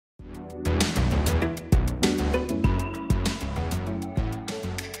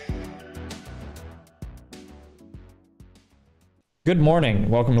Good morning.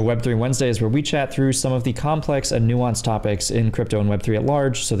 Welcome to Web3 Wednesdays, where we chat through some of the complex and nuanced topics in crypto and Web3 at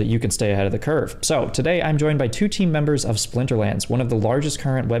large so that you can stay ahead of the curve. So today I'm joined by two team members of Splinterlands, one of the largest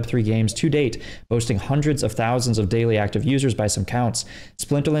current Web3 games to date, boasting hundreds of thousands of daily active users by some counts.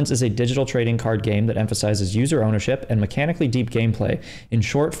 Splinterlands is a digital trading card game that emphasizes user ownership and mechanically deep gameplay in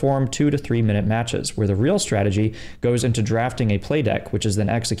short form 2 to 3 minute matches, where the real strategy goes into drafting a play deck, which is then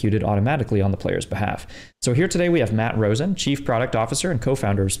executed automatically on the player's behalf. So here today we have Matt Rosen, Chief Product Officer and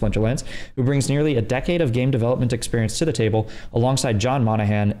co-founder of Splinterlands, who brings nearly a decade of game development experience to the table, alongside Jon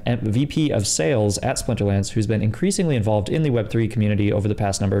Monahan, VP of Sales at Splinterlands, who's been increasingly involved in the Web3 community over the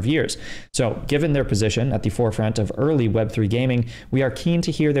past number of years. So given their position at the forefront of early Web3 gaming, we are keen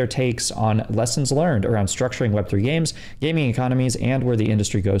to hear their takes on lessons learned around structuring Web3 games, gaming economies, and where the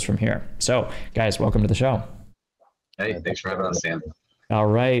industry goes from here. So guys, welcome to the show. Hey, thanks for having us, Sam. All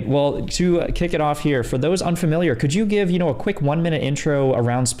right. Well, to kick it off here, for those unfamiliar, could you give, a quick 1-minute intro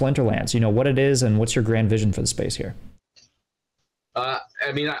around Splinterlands, what it is and what's your grand vision for the space here? I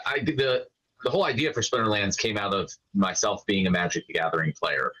think the whole idea for Splinterlands came out of myself being a Magic the Gathering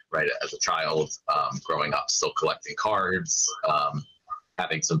player, right? As a child, growing up, still collecting cards,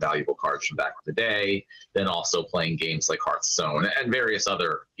 having some valuable cards from back in the day, then also playing games like Hearthstone and various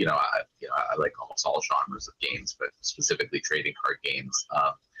other, I like almost all genres of games, but specifically trading card games.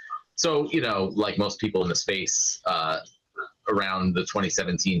 So, like most people in the space, around the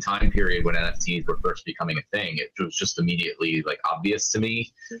 2017 time period when NFTs were first becoming a thing, it was just immediately obvious to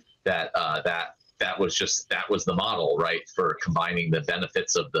me that that was the model, right, for combining the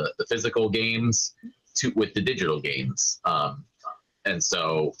benefits of the physical games with the digital games. And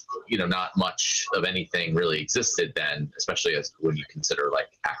so, not much of anything really existed then, especially when you consider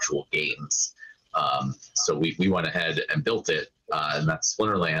actual games. So we went ahead and built it, and that's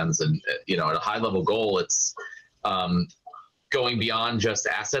Splinterlands. And, at a high level goal, it's going beyond just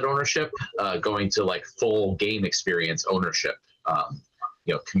asset ownership, going to full game experience ownership.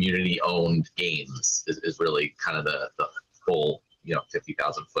 Community owned games is really kind of the full,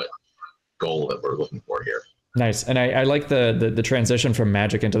 50,000 foot goal that we're looking for here. Nice. And I like the transition from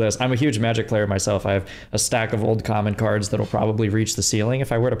Magic into this. I'm a huge Magic player myself. I have a stack of old common cards that'll probably reach the ceiling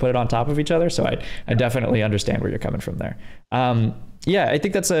if I were to put it on top of each other. So I definitely understand where you're coming from there. Yeah, I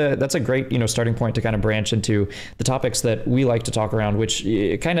think that's a great, starting point to kind of branch into the topics that we like to talk around, which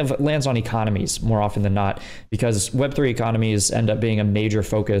kind of lands on economies more often than not, because Web3 economies end up being a major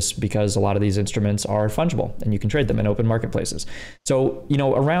focus because a lot of these instruments are fungible and you can trade them in open marketplaces. So,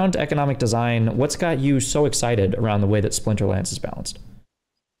 around economic design, what's got you so excited around the way that Splinterlands is balanced?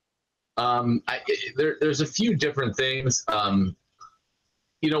 There's a few different things.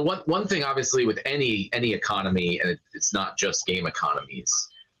 One thing, obviously, with any economy, and it's not just game economies,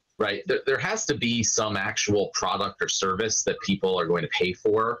 right? There has to be some actual product or service that people are going to pay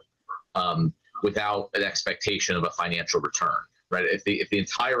for without an expectation of a financial return, right? If the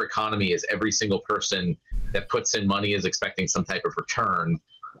entire economy is every single person that puts in money is expecting some type of return,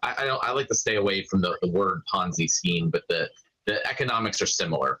 I like to stay away from the word Ponzi scheme, but the economics are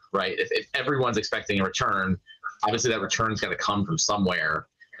similar, right? If everyone's expecting a return, obviously that return's got to come from somewhere,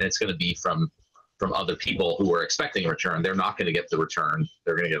 and it's going to be from other people who are expecting a return. They're not going to get the return.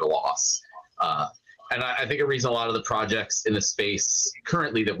 They're going to get a loss. And I think a reason a lot of the projects in the space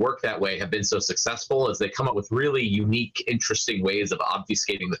currently that work that way have been so successful is they come up with really unique, interesting ways of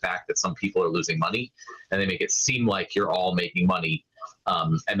obfuscating the fact that some people are losing money, and they make it seem like you're all making money.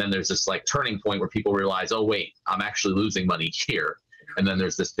 And then there's this turning point where people realize, oh, wait, I'm actually losing money here. And then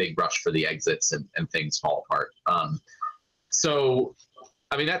there's this big rush for the exits and things fall apart. So,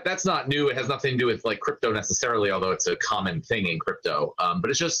 that's not new. It has nothing to do with crypto necessarily, although it's a common thing in crypto. But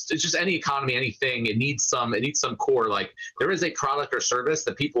it's just any economy, anything. It needs some core. There is a product or service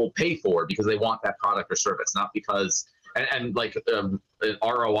that people pay for because they want that product or service, not because. And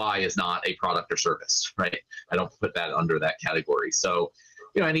ROI is not a product or service, right? I don't put that under that category. So,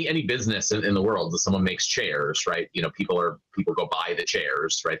 any business in the world, if someone makes chairs, right? People go buy the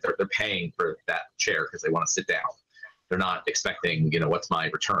chairs, right? They're paying for that chair because they want to sit down. They're not expecting, what's my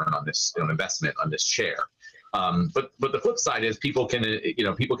return on this investment on this chair. But the flip side is people can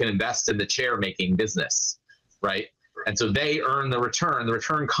invest in the chair making business, right? And so they earn the return. The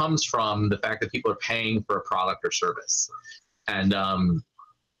return comes from the fact that people are paying for a product or service. And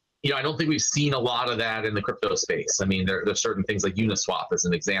I don't think we've seen a lot of that in the crypto space. There's certain things like Uniswap, as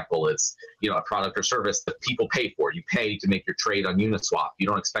an example, is a product or service that people pay for. You pay to make your trade on Uniswap. You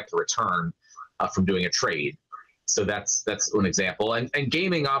don't expect a return from doing a trade. So that's an example. And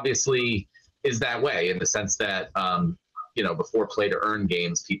gaming obviously is that way in the sense that before play to earn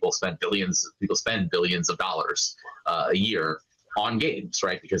games, people spend billions of dollars a year on games,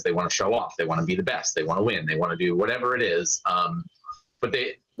 right? Because they want to show off, they want to be the best, they want to win, they want to do whatever it is. But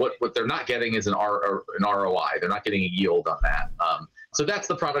what they're not getting is an ROI. They're not getting a yield on that. So that's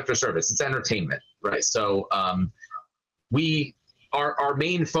the product or service. It's entertainment, right? So our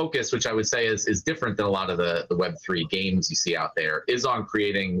main focus, which I would say is different than a lot of the Web3 games you see out there, is on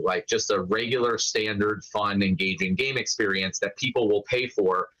creating like just a regular, standard, fun, engaging game experience that people will pay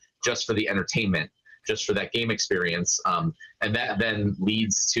for just for the entertainment, just for that game experience. And that then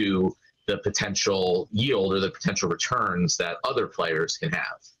leads to the potential yield or the potential returns that other players can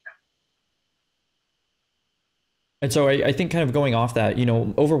have. And so I think kind of going off that, you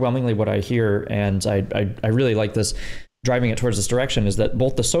know, overwhelmingly what I hear, and I really like this, driving it towards this direction, is that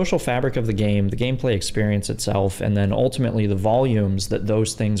both the social fabric of the game, the gameplay experience itself, and then ultimately the volumes that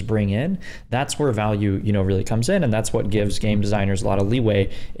those things bring in, that's where value, you know, really comes in. And that's what gives game designers a lot of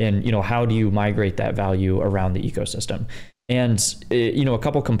leeway in, you know, how do you migrate that value around the ecosystem? And, you know, a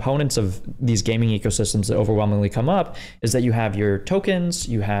couple components of these gaming ecosystems that overwhelmingly come up is that you have your tokens,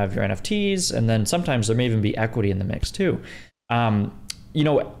 you have your NFTs, and then sometimes there may even be equity in the mix too. You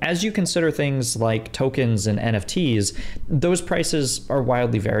know, as you consider things like tokens and NFTs, those prices are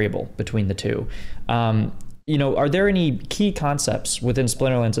wildly variable between the two. You know, are there any key concepts within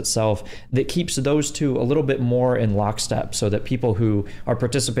Splinterlands itself that keeps those two a little bit more in lockstep, so that people who are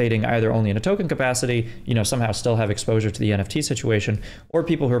participating either only in a token capacity, you know, somehow still have exposure to the NFT situation, or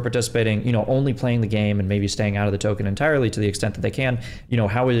people who are participating, you know, only playing the game and maybe staying out of the token entirely to the extent that they can? You know,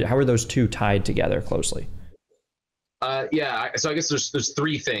 how are those two tied together closely? Yeah, so I guess there's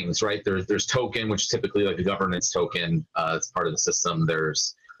three things, right? There's token, which is typically like a governance token. It's part of the system.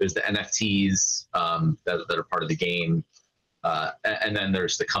 There's the NFTs that are part of the game, and then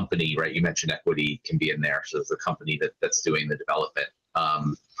there's the company, right? You mentioned equity can be in there, so there's a company that's doing the development.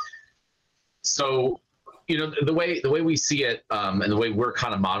 So, you know, the way we see it, and the way we're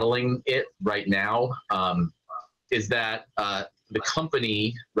kind of modeling it right now, is that the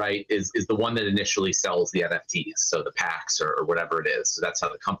company, right, is the one that initially sells the NFTs, so the packs or whatever it is. So that's how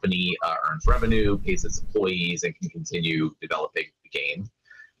the company earns revenue, pays its employees, and can continue developing the game.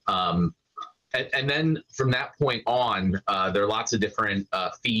 And then from that point on, there are lots of different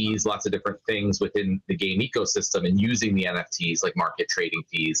fees, lots of different things within the game ecosystem, and using the NFTs, like market trading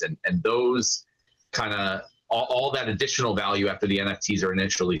fees, and those kind of all that additional value after the NFTs are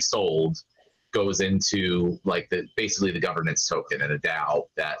initially sold goes into like basically the governance token and a DAO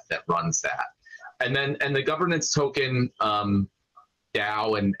that runs that. And the governance token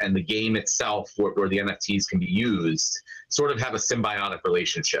DAO and the game itself, where the NFTs can be used, sort of have a symbiotic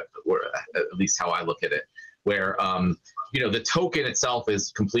relationship, or at least how I look at it, where you know, the token itself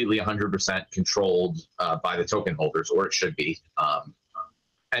is completely 100% controlled by the token holders, or it should be.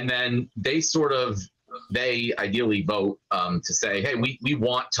 And then they ideally vote to say, hey, we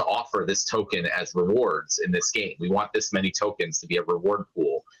want to offer this token as rewards in this game. We want this many tokens to be a reward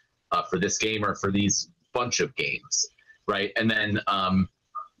pool for this game or for these bunch of games, right? And then,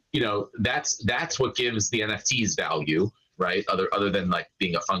 you know, that's what gives the NFTs value, right? Other than like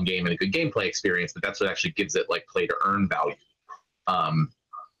being a fun game and a good gameplay experience, but that's what actually gives it like play to earn value,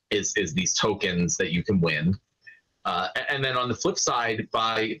 is these tokens that you can win. And then on the flip side,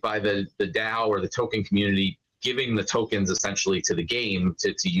 by the DAO or the token community giving the tokens essentially to the game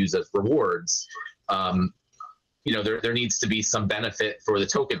to use as rewards, you know, there needs to be some benefit for the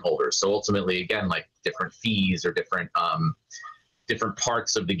token holders. So ultimately, again, like different fees or different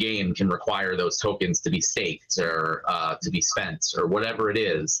parts of the game can require those tokens to be staked or to be spent or whatever it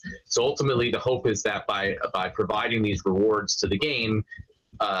is. So ultimately, the hope is that by providing these rewards to the game,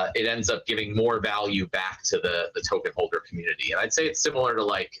 it ends up giving more value back to the token holder community. And I'd say it's similar to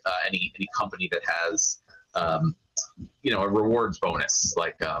like any company that has, you know, a rewards bonus,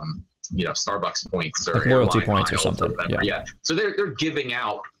 like, you know, Starbucks points or like loyalty points or something. Yeah. So they're giving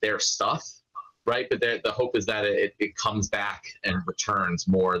out their stuff, right? But the hope is that it comes back and returns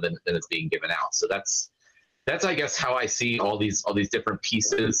more than it's being given out. So that's I guess how I see all these different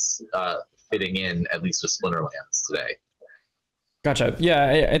pieces fitting in, at least with Splinterlands today. Gotcha.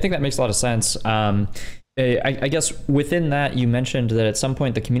 Yeah, I think that makes a lot of sense. I guess within that, you mentioned that at some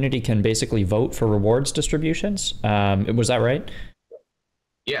point the community can basically vote for rewards distributions. Was that right?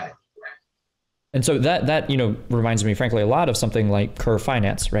 Yeah. And so that you know, reminds me, frankly, a lot of something like Curve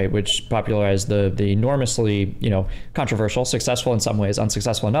Finance, right, which popularized the enormously, you know, controversial, successful in some ways,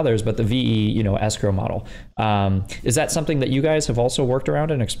 unsuccessful in others, but the VE, you know, escrow model. Is that something that you guys have also worked around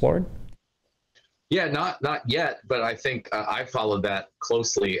and explored? Yeah, not yet, but I think I followed that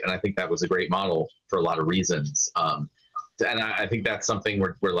closely, and I think that was a great model for a lot of reasons. And I think that's something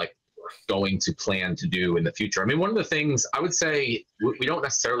we're like going to plan to do in the future. I mean, one of the things I would say, we don't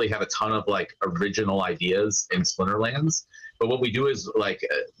necessarily have a ton of like original ideas in Splinterlands, but what we do is like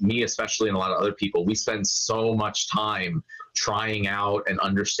me, especially, and a lot of other people, we spend so much time trying out and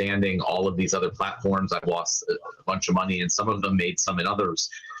understanding all of these other platforms. I've lost a bunch of money in some of them, made some in others,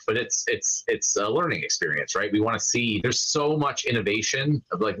 but it's a learning experience, right? We want to see, there's so much innovation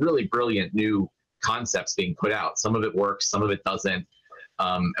of like really brilliant new concepts being put out. Some of it works, some of it doesn't.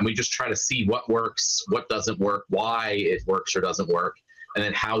 And we just try to see what works, what doesn't work, why it works or doesn't work, and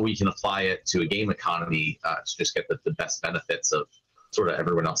then how we can apply it to a game economy to just get the best benefits of sort of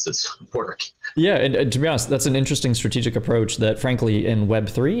everyone else's work. Yeah, and to be honest, that's an interesting strategic approach that, frankly, in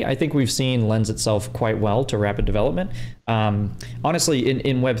Web3, I think we've seen lends itself quite well to rapid development. Honestly,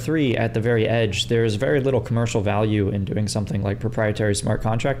 in Web3, at the very edge, there's very little commercial value in doing something like proprietary smart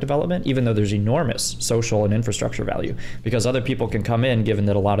contract development, even though there's enormous social and infrastructure value, because other people can come in, given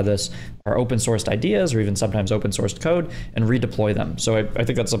that a lot of this are open sourced ideas or even sometimes open sourced code, and redeploy them. So I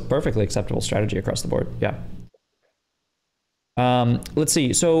think that's a perfectly acceptable strategy across the board. Yeah. Let's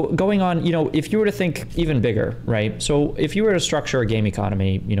see. So going on, if you were to think even bigger, right? So if you were to structure a game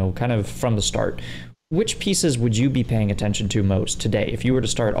economy, kind of from the start, which pieces would you be paying attention to most today? If you were to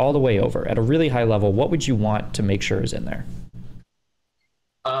start all the way over at a really high level, what would you want to make sure is in there?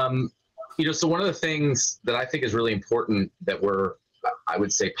 So one of the things that I think is really important that we're, I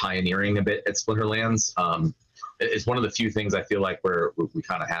would say, pioneering a bit at Splinterlands, is one of the few things I feel like we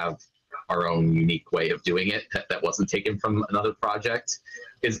kind of have our own unique way of doing it that wasn't taken from another project,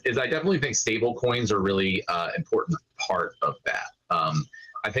 is I definitely think stable coins are really important part of that.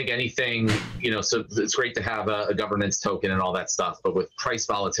 I think anything, so it's great to have a governance token and all that stuff, but with price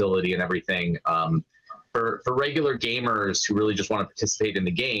volatility and everything, for regular gamers who really just want to participate in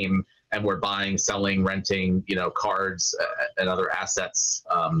the game, and we're buying, selling, renting, cards and other assets,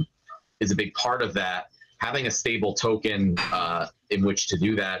 is a big part of that. Having a stable token in which to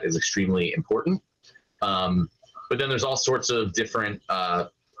do that is extremely important. But then there's all sorts of different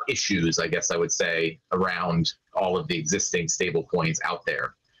issues, I guess I would say, around all of the existing stable coins out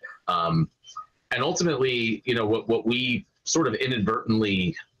there. And ultimately, what we sort of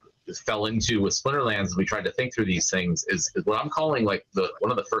inadvertently fell into with Splinterlands as we tried to think through these things is what I'm calling like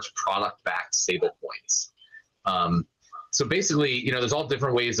one of the first product-backed stable coins. So basically, there's all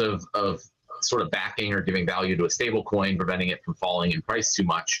different ways of sort of backing or giving value to a stable coin, preventing it from falling in price too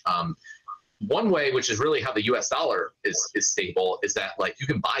much. One way, which is really how the US dollar is stable, is that like you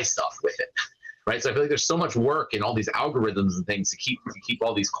can buy stuff with it, right? So I feel like there's so much work in all these algorithms and things to keep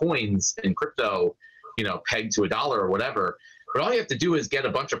all these coins in crypto, pegged to $1 or whatever. But all you have to do is get a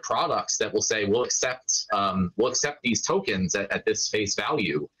bunch of products that will say, we'll accept these tokens at this face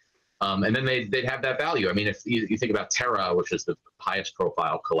value. And then they'd have that value. I mean, if you think about Terra, which is the highest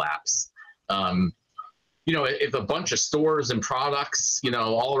profile collapse, if a bunch of stores and products,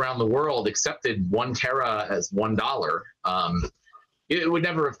 all around the world accepted 1 Terra as $1, it would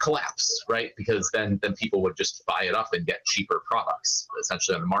never have collapsed, right? Because then people would just buy it up and get cheaper products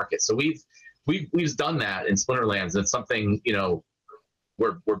essentially on the market. So we've done that in Splinterlands, and it's something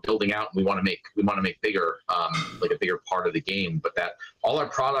we're building out. And we want to make bigger, like a bigger part of the game. But that all our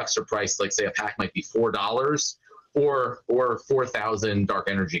products are priced, like say a pack might be $4. Or 4,000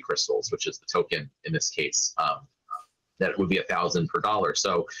 dark energy crystals, which is the token in this case, that would be 1,000 per dollar.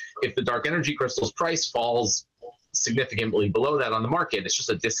 So if the dark energy crystals price falls significantly below that on the market, it's just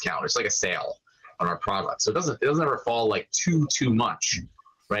a discount. It's like a sale on our product. So it doesn't ever fall like too much,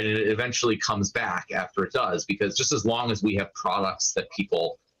 right? And it eventually comes back after it does, because just as long as we have products that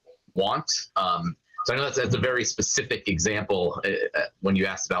people want. So I know that's a very specific example when you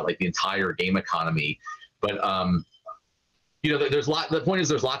asked about like the entire game economy. But the point is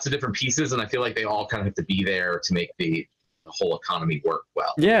there's lots of different pieces, and I feel like they all kind of have to be there to make the whole economy work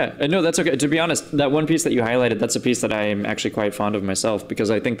well. Yeah, no, that's okay. To be honest, that one piece that you highlighted, that's a piece that I am actually quite fond of myself,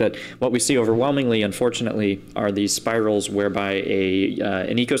 because I think that what we see overwhelmingly, unfortunately, are these spirals whereby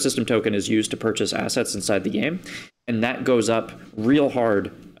an ecosystem token is used to purchase assets inside the game, and that goes up real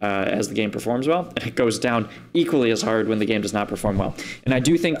hard as the game performs well, and it goes down equally as hard when the game does not perform well. And I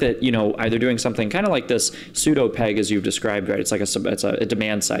do think that either doing something kind of like this pseudo peg as you've described, right? It's like a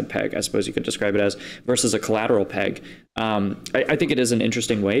demand side peg, I suppose you could describe it as, versus a collateral peg. I think it is an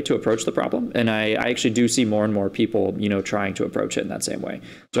interesting way to approach the problem, and I actually do see more and more people trying to approach it in that same way.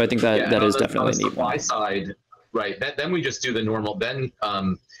 So I think that is definitely neat. On the supply side, right? Then we just do the normal. Then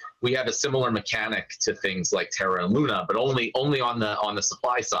we have a similar mechanic to things like Terra and Luna, but only on the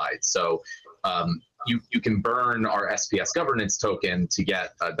supply side. So you can burn our SPS governance token to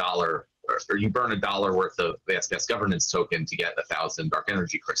get $1 or you burn $1 worth of the SPS governance token to get 1,000 dark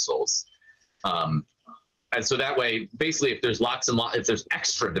energy crystals. And so that way, basically, if there's if there's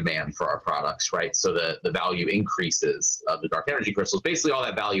extra demand for our products, right? So the value increases of the dark energy crystals. Basically, all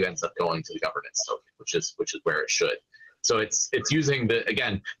that value ends up going to the governance token, which is where it should. So it's using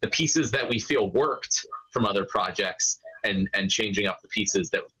the pieces that we feel worked from other projects and changing up the pieces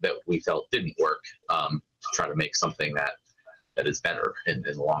that we felt didn't work to try to make something that is better in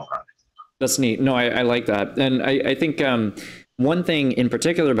the long run. That's neat. No, I like that. And I think one thing in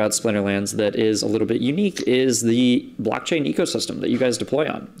particular about Splinterlands that is a little bit unique is the blockchain ecosystem that you guys deploy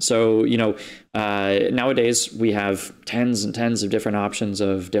on. So, nowadays we have tens and tens of different options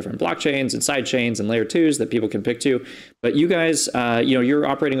of different blockchains and side chains and layer 2s that people can pick to. But you guys, you're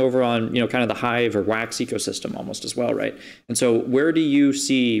operating over on, kind of the Hive or Wax ecosystem almost as well, right? And so where do you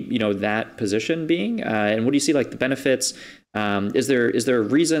see, that position being? And what do you see like the benefits? Is there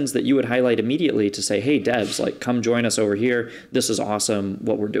reasons that you would highlight immediately to say, hey, devs, like, come join us over here. This is awesome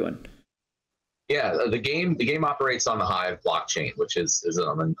what we're doing. Yeah, the game operates on the Hive blockchain, which is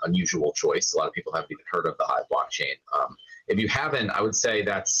an unusual choice. A lot of people haven't even heard of the Hive blockchain. If you haven't, I would say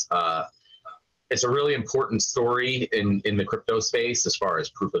that's it's a really important story in the crypto space as far as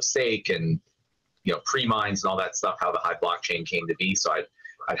proof of stake and pre-mines and all that stuff, how the Hive blockchain came to be. So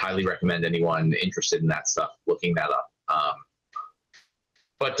I'd highly recommend anyone interested in that stuff looking that up.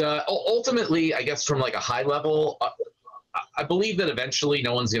 But ultimately, I guess from like a high level, I believe that eventually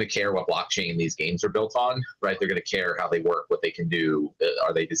no one's going to care what blockchain these games are built on, right? They're going to care how they work, what they can do.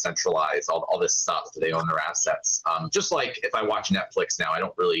 Are they decentralized? All this stuff. Do they own their assets? Just like if I watch Netflix now, I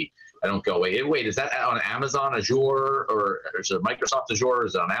don't go, wait, is that on Amazon Azure or is it Microsoft Azure? Or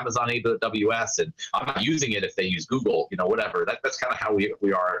is it on Amazon AWS? And I'm not using it if they use Google, whatever. That's kind of how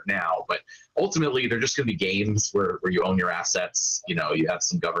we are now. But ultimately, they're just going to be games where you own your assets. You have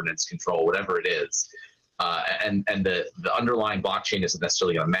some governance control, whatever it is. And the underlying blockchain isn't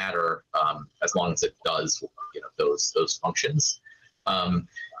necessarily going to matter as long as it does those functions.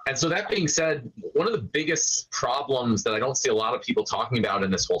 And so that being said, one of the biggest problems that I don't see a lot of people talking about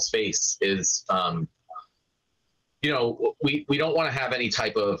in this whole space is, we don't want to have any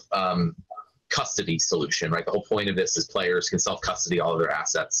type of custody solution, right? The whole point of this is players can self-custody all of their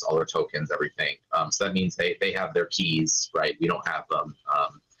assets, all their tokens, everything. So that means they have their keys, right? We don't have them.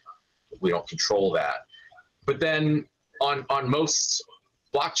 We don't control that. But then on most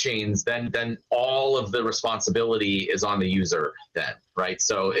blockchains, then all of the responsibility is on the user then, right?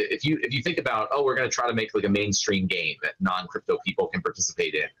 So if you think about, we're going to try to make like a mainstream game that non-crypto people can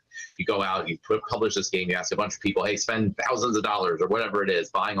participate in. You go out, you publish this game, you ask a bunch of people, hey, spend thousands of dollars or whatever it is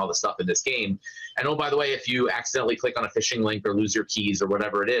buying all the stuff in this game. And oh, by the way, if you accidentally click on a phishing link or lose your keys or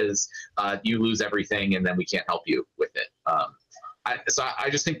whatever it is, you lose everything and then we can't help you with it. So I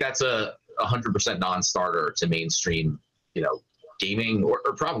just think that's a 100% non-starter to mainstream, gaming or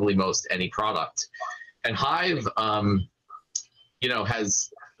probably most any product. And Hive, has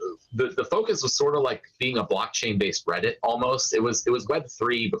the focus was sort of like being a blockchain-based Reddit almost. It was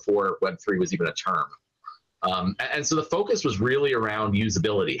Web3 before Web3 was even a term. And so the focus was really around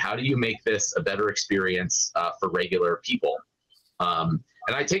usability. How do you make this a better experience for regular people?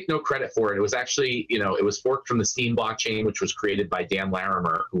 And I take no credit for it. It was actually, it was forked from the Steam blockchain, which was created by Dan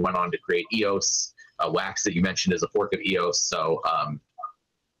Larimer, who went on to create EOS. Wax that you mentioned is a fork of EOS. So,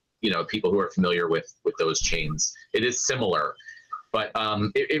 people who are familiar with those chains, it is similar. But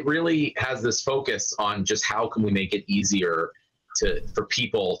it really has this focus on just how can we make it easier for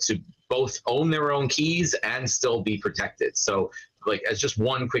people to both own their own keys and still be protected. So, like, as just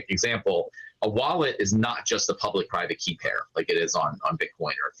one quick example, a wallet is not just a public-private key pair like it is on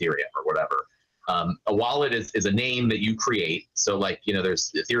Bitcoin or Ethereum or whatever. A wallet is a name that you create. So, like,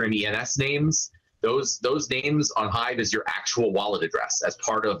 there's Ethereum ENS names. Those names on Hive is your actual wallet address as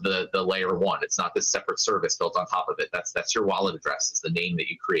part of the layer 1. It's not this separate service built on top of it. That's your wallet address. It's the name that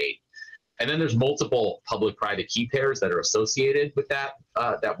you create. And then there's multiple public-private key pairs that are associated with that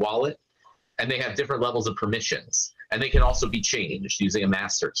wallet, and they have different levels of permissions. And they can also be changed using a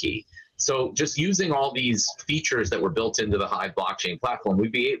master key. So just using all these features that were built into the Hive blockchain platform,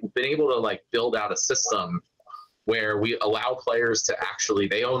 we've been able to like build out a system where we allow players to actually,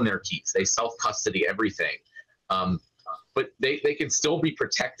 they own their keys, they self-custody everything. But they can still be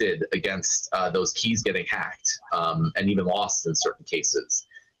protected against those keys getting hacked and even lost in certain cases.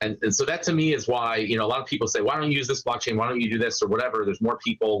 And so that to me is why, a lot of people say, why don't you use this blockchain? Why don't you do this or whatever? There's more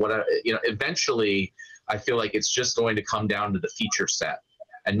people, whatever, eventually I feel like it's just going to come down to the feature set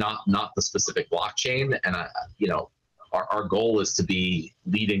and not the specific blockchain. And our goal is to be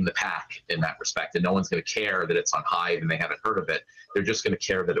leading the pack in that respect, and no one's going to care that it's on Hive and they haven't heard of it. They're just going to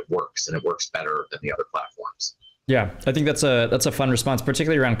care that it works, and it works better than the other platforms. Yeah, I think that's a fun response,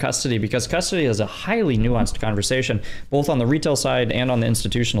 particularly around custody, because custody is a highly nuanced conversation, both on the retail side and on the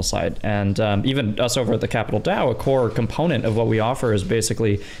institutional side. And even us over at the Capital DAO, a core component of what we offer is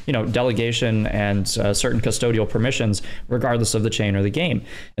basically, delegation and certain custodial permissions, regardless of the chain or the game.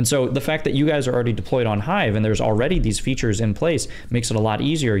 And so the fact that you guys are already deployed on Hive and there's already these features in place makes it a lot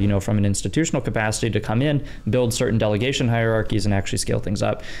easier, from an institutional capacity to come in, build certain delegation hierarchies, and actually scale things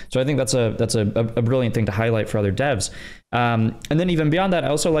up. So I think that's a brilliant thing to highlight for other devs. And then even beyond that, I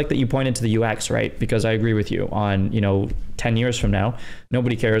also like that you pointed to the UX, right? Because I agree with you on, 10 years from now,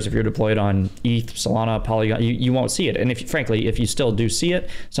 nobody cares if you're deployed on ETH, Solana, Polygon, you won't see it. And frankly, if you still do see it,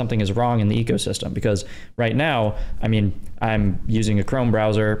 something is wrong in the ecosystem, because right now, I'm using a Chrome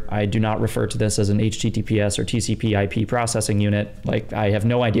browser. I do not refer to this as an HTTPS or TCP IP processing unit. Like, I have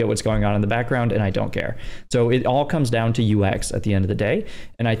no idea what's going on in the background, and I don't care. So it all comes down to UX at the end of the day.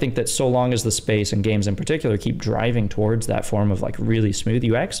 And I think that so long as the space and games in particular keep driving towards that form of like really smooth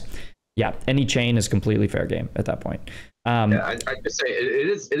UX, yeah, any chain is completely fair game at that point. I just say it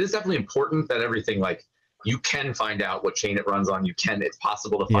is definitely important that everything, like, you can find out what chain it runs on. It's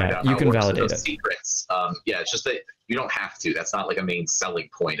possible to find out. You can validate it. Those secrets. It's just that you don't have to. That's not like a main selling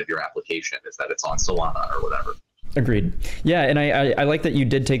point of your application, is that it's on Solana or whatever. Agreed. Yeah, and I like that you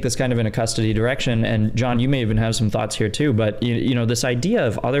did take this kind of in a custody direction. And Jon, you may even have some thoughts here too. But this idea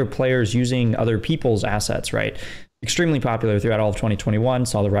of other players using other people's assets, right? Extremely popular throughout all of 2021,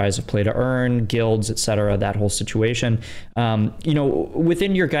 saw the rise of play to earn, guilds, et cetera, that whole situation.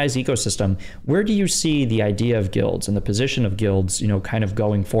 Within your guys' ecosystem, where do you see the idea of guilds and the position of guilds, kind of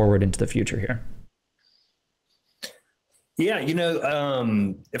going forward into the future here? Yeah,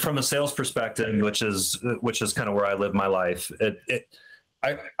 from a sales perspective, which is kind of where I live my life,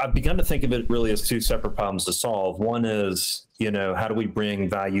 I've begun to think of it really as two separate problems to solve. One is, how do we bring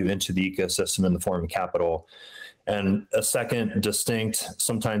value into the ecosystem in the form of capital? And a second distinct,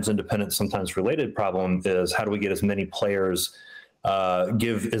 sometimes independent, sometimes related problem is how do we get as many players,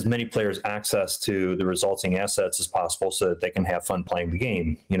 give as many players access to the resulting assets as possible so that they can have fun playing the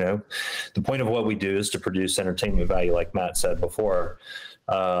game. The point of what we do is to produce entertainment value, like Matt said before.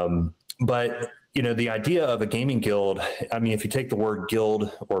 But the idea of a gaming guild, if you take the word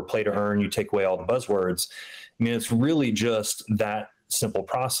guild or play to earn, you take away all the buzzwords. It's really just that simple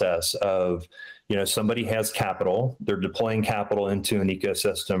process of, somebody has capital, they're deploying capital into an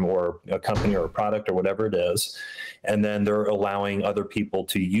ecosystem or a company or a product or whatever it is, and then they're allowing other people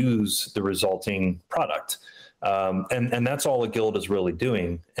to use the resulting product. And that's all a guild is really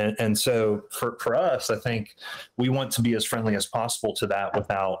doing. And so for us, I think we want to be as friendly as possible to that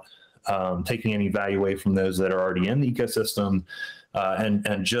without taking any value away from those that are already in the ecosystem,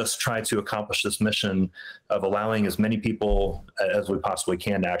 and just try to accomplish this mission of allowing as many people as we possibly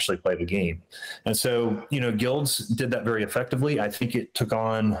can to actually play the game. And so, guilds did that very effectively. I think it took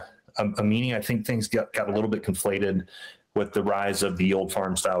on a meaning. I think things got a little bit conflated with the rise of the old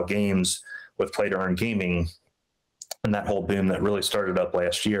farm style games with play to earn gaming and that whole boom that really started up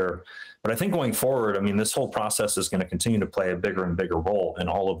last year. But I think going forward, this whole process is going to continue to play a bigger and bigger role in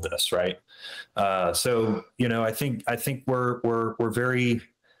all of this, right? So, I think we're very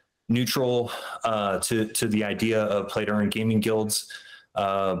neutral to the idea of play to earn gaming guilds,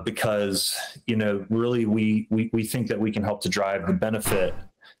 because really we think that we can help to drive the benefit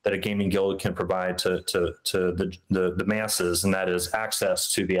that a gaming guild can provide to the masses, and that is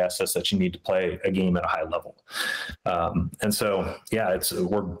access to the assets that you need to play a game at a high level. And so, yeah,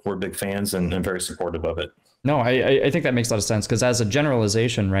 we're big fans and very supportive of it. No, I think that makes a lot of sense, because as a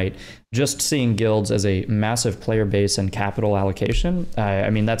generalization, right, just seeing guilds as a massive player base and capital allocation,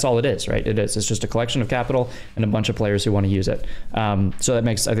 that's all it is, right? It's just a collection of capital and a bunch of players who want to use it. So I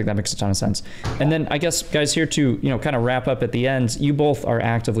think that makes a ton of sense. And then I guess, guys, here to kind of wrap up at the end, you both are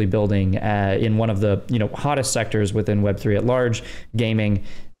actively building in one of the hottest sectors within Web3 at large, gaming.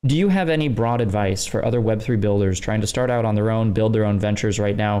 Do you have any broad advice for other Web3 builders trying to start out on their own, build their own ventures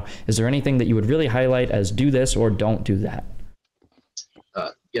right now? Is there anything that you would really highlight as do this or don't do that?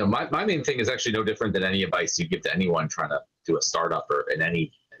 My main thing is actually no different than any advice you give to anyone trying to do a startup or in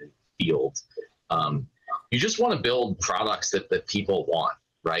any field. You just want to build products that people want,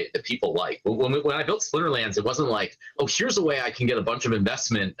 right? That people like. When I built Splinterlands, it wasn't like, oh, here's a way I can get a bunch of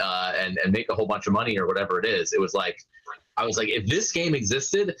investment and make a whole bunch of money or whatever it is. It was like, I was like, if this game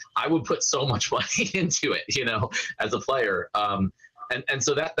existed, I would put so much money into it, as a player. And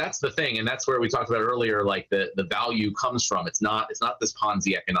so that's the thing, and that's where we talked about earlier, like the value comes from. It's not this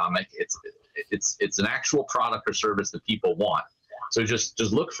Ponzi economic. It's an actual product or service that people want. So just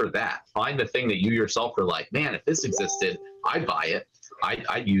look for that. Find the thing that you yourself are like, man, if this existed, I'd buy it.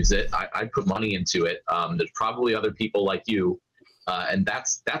 I'd use it. I'd put money into it. There's probably other people like you. And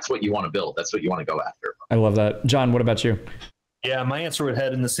that's what you want to build. That's what you want to go after. I love that. Jon, what about you? Yeah, my answer would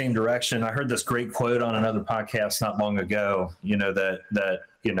head in the same direction. I heard this great quote on another podcast not long ago, that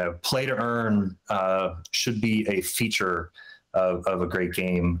play to earn should be a feature of a great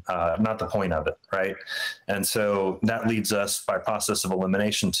game, not the point of it, right? And so that leads us by process of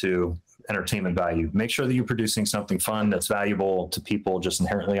elimination to entertainment value. Make sure that you're producing something fun that's valuable to people just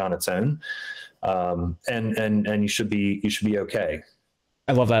inherently on its own. And you should be okay.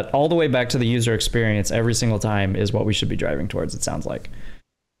 I love that. All the way back to the user experience every single time is what we should be driving towards, it sounds like.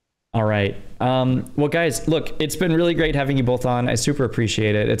 All right. Well, guys, look, it's been really great having you both on. I super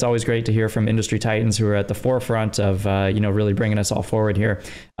appreciate it. It's always great to hear from industry titans who are at the forefront of, really bringing us all forward here.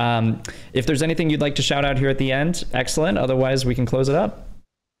 If there's anything you'd like to shout out here at the end, excellent. Otherwise, we can close it up.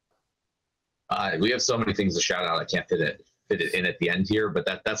 We have so many things to shout out. I can't fit it in at the end here, but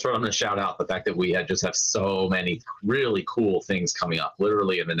that's what I'm going to shout out. The fact that we just have so many really cool things coming up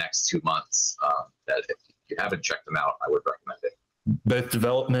literally in the next 2 months, that if you haven't checked them out, I would recommend it. Both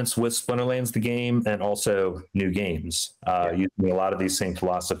developments with Splinterlands, the game, and also new games, using a lot of these same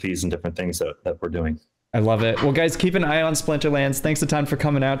philosophies and different things that we're doing. I love it. Well, guys, keep an eye on Splinterlands. Thanks a ton for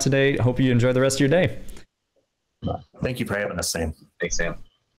coming out today. Hope you enjoy the rest of your day. Thank you for having us, Sam. Thanks, Sam.